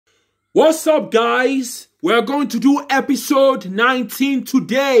What's up, guys? We're going to do episode 19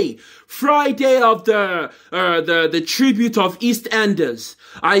 today, Friday of the tribute of EastEnders.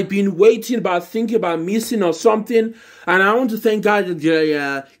 I've been waiting, but thinking about missing or something, and I want to thank God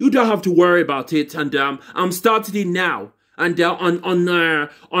that you don't have to worry about it. And I'm starting it now, and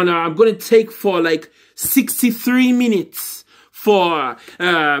I'm going to take for like 63 minutes for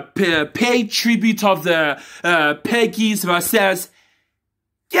pay tribute of the Peggy's versus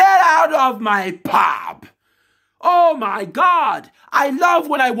Get Out of My Pub. Oh my God. I love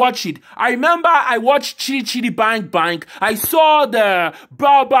when I watch it. I remember I watched Chitty Chitty Bang Bang. I saw the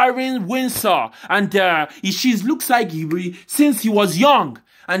Barbara Windsor. And she looks like since he was young.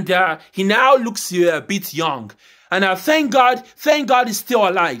 And he now looks a bit young. And thank God he's still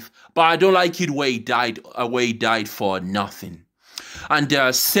alive. But I don't like it where he died for nothing.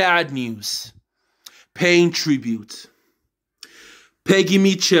 And sad news. Paying tribute. Peggy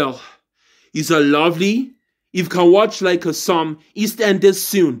Mitchell is a lovely. You can watch like some EastEnders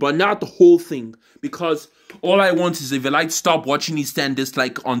soon, but not the whole thing, because all I want is if you like stop watching EastEnders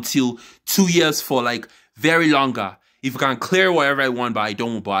like until 2 years for like very longer. If you can clear whatever I want, but I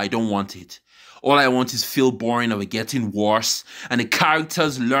don't want it. All I want is feel boring of it getting worse, and the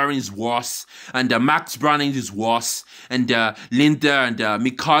characters learning is worse, and Max Browning is worse, and Linda and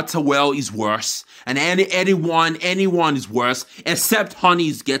Mick Carterwell is worse, and anyone is worse, except Honey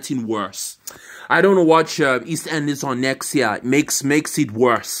is getting worse. I don't watch EastEnders on next year. It makes it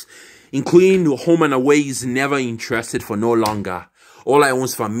worse, including Home and Away is never interested for no longer. All I want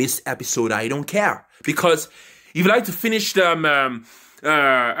is for a missed episode. I don't care, because if you like to finish the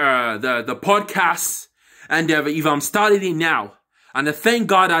podcast, and if I'm starting it now, and thank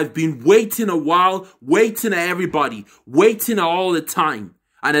God I've been waiting a while, waiting at everybody, waiting all the time,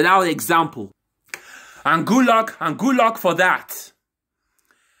 and another example, and good luck for that.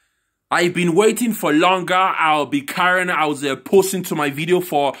 I've been waiting for longer. I was posting to my video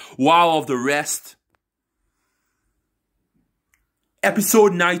for a while of the rest.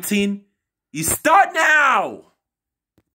 Episode 19 is start now.